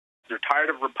They're tired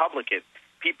of Republicans.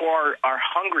 People are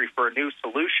hungry for a new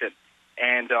solution.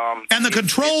 And the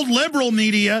controlled liberal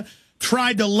media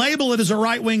tried to label it as a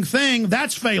right-wing thing.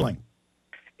 That's failing.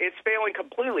 It's failing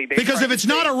completely. Because if it's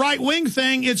not a right-wing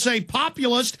thing, it's a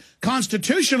populist,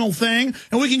 constitutional thing,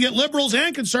 and we can get liberals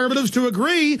and conservatives to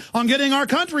agree on getting our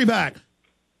country back.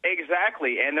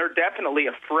 Exactly, and they're definitely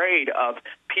afraid of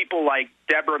people like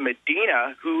Deborah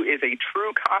Medina, who is a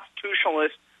true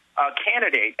constitutionalist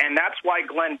candidate, and that's why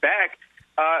Glenn Beck,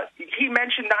 he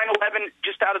mentioned 9/11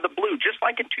 just out of the blue, just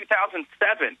like in 2007.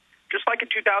 Just like in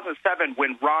 2007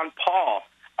 when Ron Paul,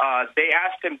 they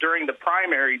asked him during the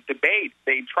primary debate,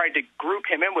 they tried to group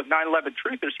him in with 9/11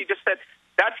 truthers. He just said,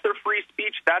 that's their free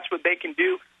speech, that's what they can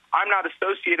do. I'm not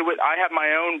associated with, I have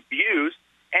my own views.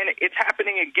 And it's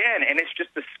happening again, and it's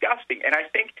just disgusting. And I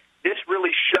think this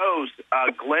really shows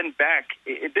Glenn Beck,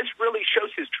 this really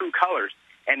shows his true colors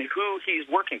and who he's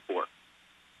working for.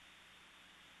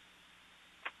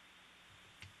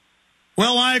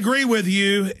 Well, I agree with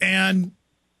you, and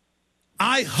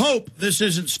I hope this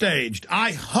isn't staged.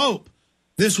 I hope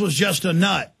this was just a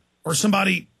nut or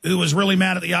somebody who was really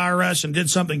mad at the IRS and did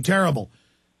something terrible.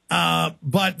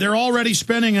 But they're already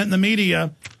spinning it in the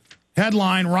media.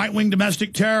 Headline, right-wing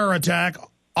domestic terror attack.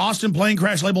 Austin plane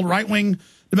crash labeled right-wing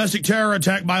domestic terror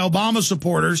attack by Obama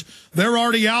supporters. They're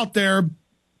already out there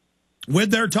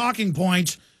with their talking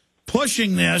points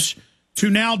pushing this to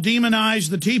now demonize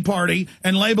the Tea Party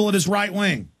and label it as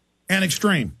right-wing and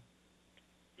extreme.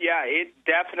 Yeah, it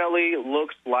definitely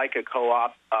looks like a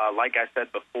co-op, like I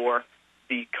said before,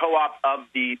 the co-op of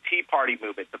the Tea Party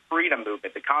movement, the freedom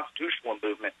movement, the constitutional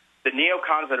movement. The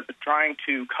neocons that have been trying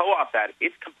to co-opt that,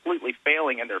 it's completely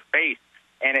failing in their face.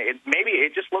 And maybe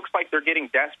it just looks like they're getting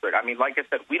desperate. I mean, like I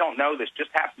said, we don't know. This just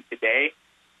happened today.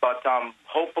 But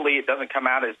hopefully it doesn't come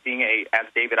out as being as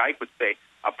David Icke would say,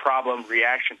 a problem,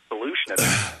 reaction, solution.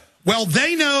 Well,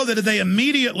 they know that if they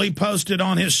immediately posted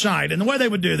on his site, and the way they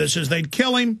would do this is they'd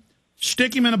kill him,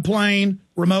 stick him in a plane,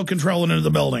 remote control it into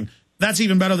the building. That's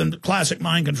even better than classic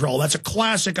mind control. That's a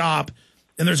classic op.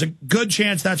 And there's a good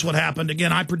chance that's what happened.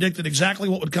 Again, I predicted exactly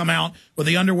what would come out with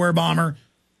the underwear bomber.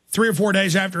 3 or 4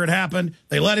 days after it happened,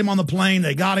 they let him on the plane.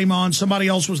 They got him on. Somebody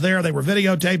else was there. They were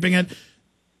videotaping it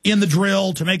in the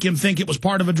drill to make him think it was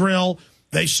part of a drill.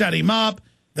 They set him up.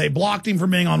 They blocked him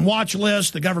from being on watch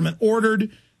list. The government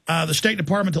ordered the State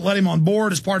Department to let him on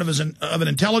board as part of an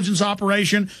intelligence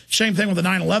operation. Same thing with the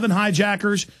 9/11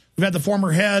 hijackers. We've had the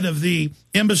former head of the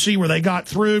embassy where they got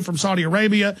through from Saudi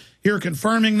Arabia here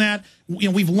confirming that. You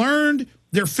know, we've learned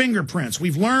their fingerprints.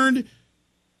 We've learned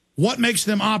what makes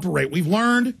them operate. We've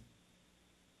learned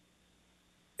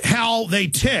how they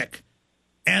tick.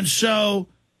 And so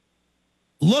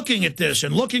looking at this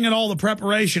and looking at all the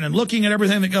preparation and looking at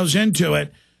everything that goes into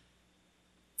it,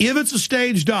 if it's a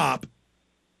staged op,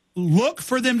 look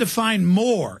for them to find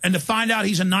more and to find out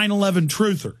he's a 9/11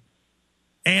 truther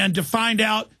and to find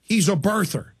out he's a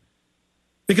birther.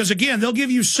 Because, again, they'll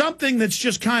give you something that's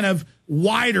just kind of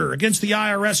wider against the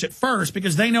IRS at first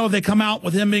because they know if they come out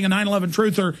with him being a 9/11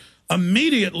 truther,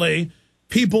 immediately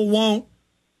people won't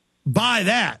buy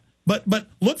that. But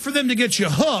look for them to get you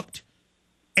hooked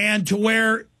and to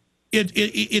where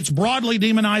it's broadly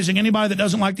demonizing anybody that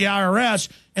doesn't like the IRS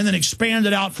and then expand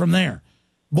it out from there.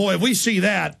 Boy, if we see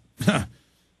that.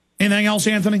 Anything else,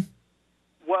 Anthony?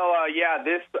 Well, yeah,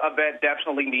 this event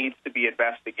definitely needs to be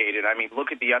investigated. I mean,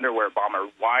 look at the underwear bomber.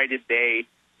 Why did they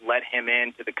let him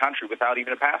into the country without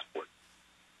even a passport?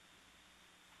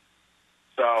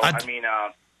 So,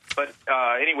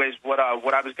 anyways, what I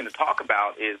was going to talk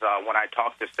about is when I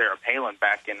talked to Sarah Palin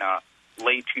back in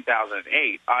late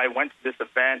 2008. I went to this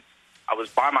event. I was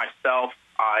by myself.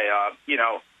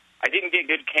 I didn't get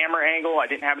good camera angle. I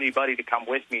didn't have anybody to come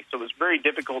with me, so it was very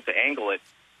difficult to angle it.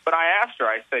 But I asked her,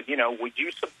 I said, would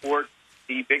you support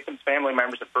the victims' family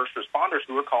members and first responders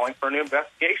who were calling for a new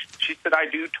investigation? She said, I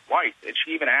do twice. And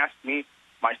she even asked me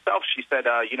myself, she said,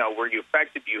 were you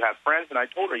affected? Do you have friends? And I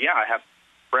told her, yeah, I have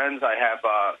friends. I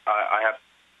have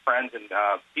friends and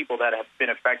people that have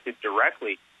been affected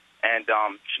directly. And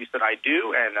she said, I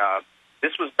do. And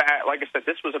this was back, like I said,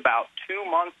 this was about 2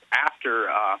 months after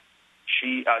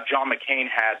John McCain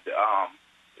had,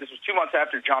 this was 2 months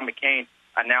after John McCain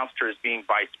announced her as being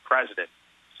vice president.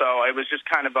 So it was just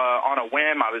kind of on a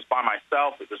whim. I was by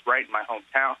myself. It was right in my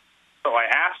hometown. So I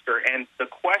asked her, and the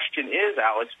question is,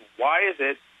 Alex, why is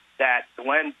it that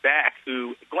Glenn Beck,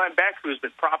 who has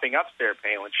been propping up Sarah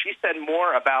Palin, she said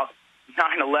more about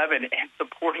 9/11 and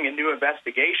supporting a new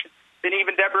investigation than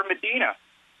even Deborah Medina?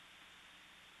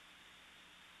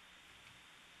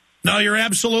 No, you're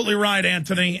absolutely right,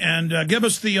 Anthony. And give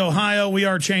us the Ohio We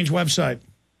Are Change website.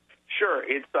 Sure.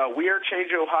 It's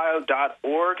wearechangeohio.org.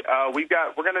 We're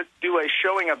going to do a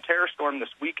showing of Terror Storm this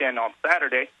weekend on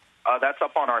Saturday. That's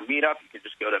up on our meetup. You can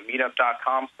just go to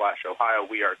meetup.com/Ohio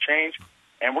We Are Change.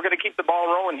 And we're going to keep the ball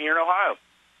rolling here in Ohio.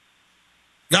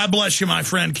 God bless you, my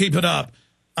friend. Keep it up.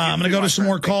 I'm going to go to some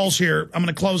more calls here. I'm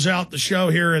going to close out the show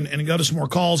here and go to some more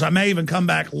calls. I may even come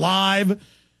back live.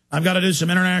 I've got to do some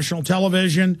international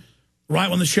television right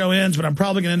when the show ends, but I'm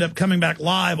probably going to end up coming back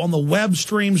live on the web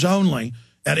streams only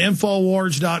at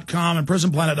Infowars.com and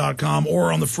PrisonPlanet.com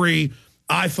or on the free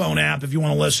iPhone app if you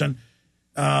want to listen.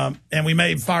 And we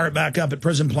may fire it back up at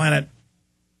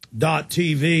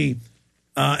PrisonPlanet.tv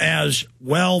as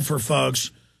well for folks.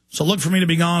 So look for me to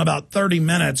be gone about 30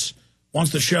 minutes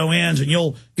once the show ends, and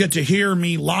you'll get to hear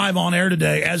me live on air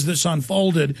today as this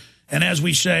unfolded. And as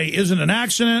we say, is it an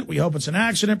accident? We hope it's an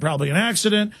accident, probably an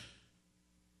accident.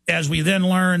 As we then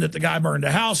learn that the guy burned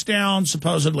a house down,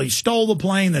 supposedly stole the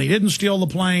plane, that he didn't steal the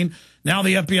plane. Now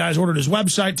the FBI has ordered his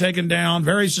website taken down.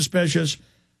 Very suspicious.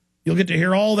 You'll get to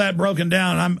hear all that broken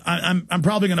down. I'm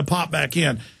probably going to pop back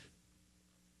in.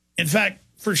 In fact,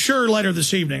 for sure later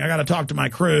this evening, I got to talk to my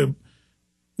crew.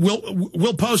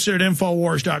 We'll post it at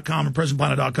Infowars.com and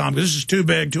PrisonPlanet.com because this is too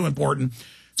big, too important.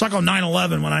 It's like on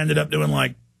 9/11 when I ended up doing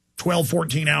like 12,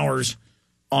 14 hours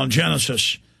on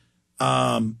Genesis.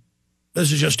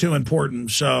 This is just too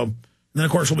important. So then,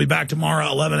 of course, we'll be back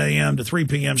tomorrow, 11 a.m. to 3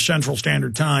 p.m. Central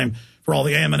Standard Time for all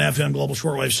the AM and FM global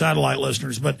shortwave satellite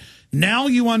listeners. But now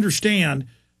you understand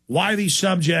why these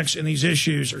subjects and these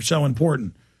issues are so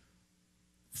important.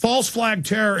 False flag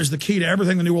terror is the key to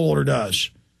everything the New World Order does.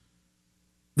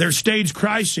 They're staged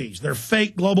crises. They're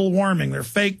fake global warming. They're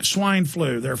fake swine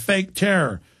flu. They're fake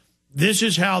terror. This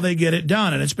is how they get it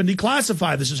done. And it's been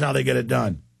declassified. This is how they get it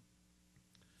done.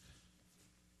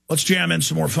 Let's jam in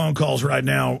some more phone calls right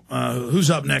now. Who's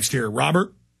up next here?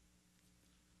 Robert?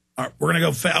 All right, we're going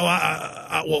to go.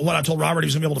 What I told Robert,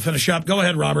 he's going to be able to finish up. Go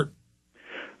ahead, Robert.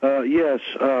 Yes.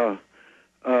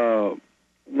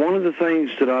 One of the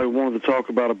things that I wanted to talk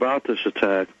about this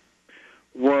attack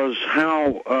was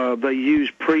how they use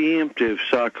preemptive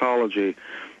psychology.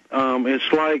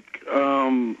 It's like,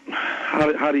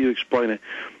 how do you explain it?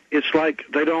 It's like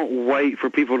they don't wait for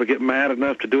people to get mad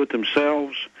enough to do it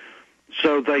themselves,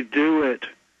 so they do it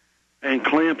and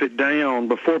clamp it down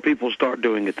before people start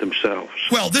doing it themselves.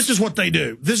 Well, this is what they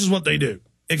do. This is what they do.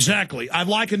 Exactly. I've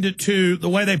likened it to the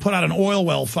way they put out an oil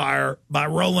well fire by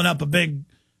rolling up a big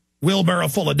wheelbarrow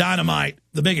full of dynamite.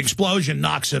 The big explosion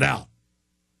knocks it out.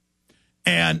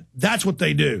 And that's what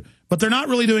they do. But they're not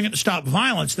really doing it to stop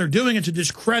violence. They're doing it to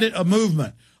discredit a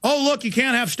movement. Oh, look, you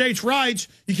can't have states' rights.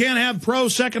 You can't have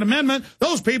pro-Second Amendment.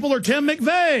 Those people are Tim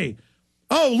McVeigh.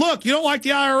 Oh, look, you don't like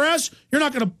the IRS? You're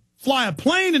not going to fly a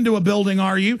plane into a building,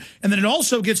 are you? And then it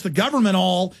also gets the government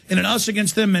all in an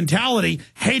us-against-them mentality,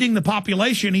 hating the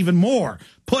population even more,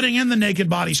 putting in the naked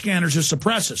body scanners to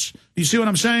suppress us. Do you see what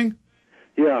I'm saying?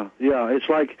 Yeah. It's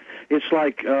like it's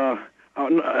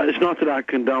not that I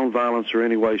condone violence or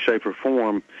any way, shape, or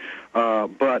form,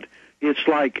 but it's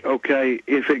like, okay,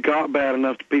 if it got bad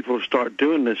enough to people to start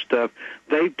doing this stuff,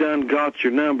 they've done got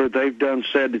your number, they've done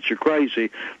said that you're crazy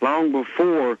long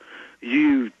before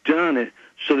you've done it,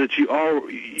 so that you all...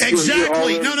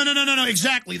 Exactly. No,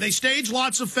 exactly. They stage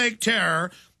lots of fake terror,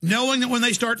 knowing that when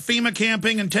they start FEMA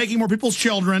camping and taking more people's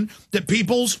children, that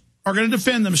peoples are going to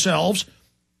defend themselves,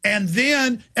 and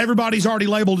then everybody's already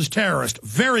labeled as terrorist.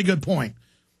 Very good point.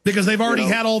 Because they've already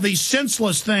had all these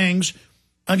senseless things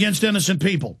against innocent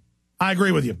people. I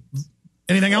agree with you.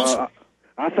 Anything else?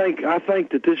 I think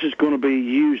that this is going to be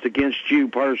used against you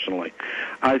personally.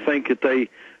 I think that they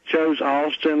chose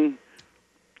Austin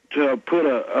to put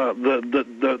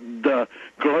the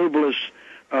globalist,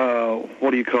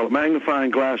 what do you call it, magnifying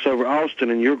glass over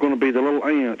Austin, and you're going to be the little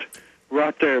ant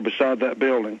right there beside that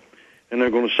building. And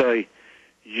they're going to say,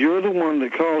 you're the one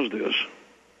that caused this.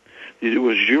 It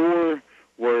was your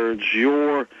words,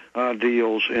 your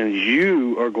ideals, and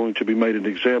you are going to be made an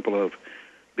example of.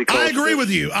 Because I agree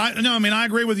with you. I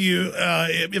agree with you.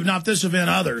 If not this event,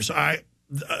 others.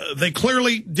 They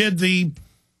clearly did the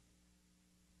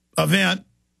event,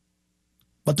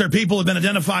 but their people have been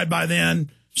identified by then,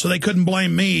 so they couldn't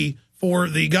blame me for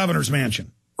the governor's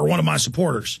mansion or one of my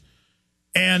supporters.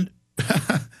 And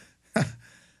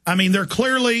I mean, they're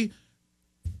clearly.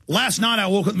 Last night, I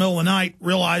woke up in the middle of the night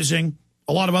realizing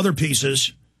a lot of other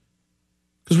pieces,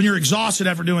 because when you're exhausted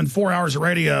after doing 4 hours of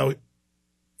radio,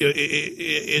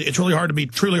 it's really hard to be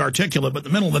truly articulate. But in the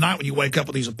middle of the night, when you wake up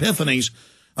with these epiphanies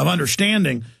of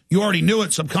understanding, you already knew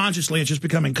it subconsciously. It's just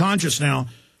becoming conscious now.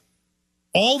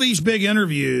 All these big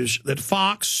interviews that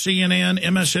Fox, CNN,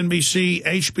 MSNBC,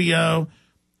 HBO,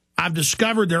 I've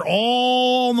discovered they're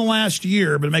all in the last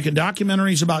year been making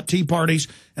documentaries about Tea Parties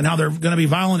and how they're going to be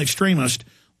violent extremists,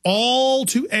 all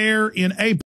to air in April.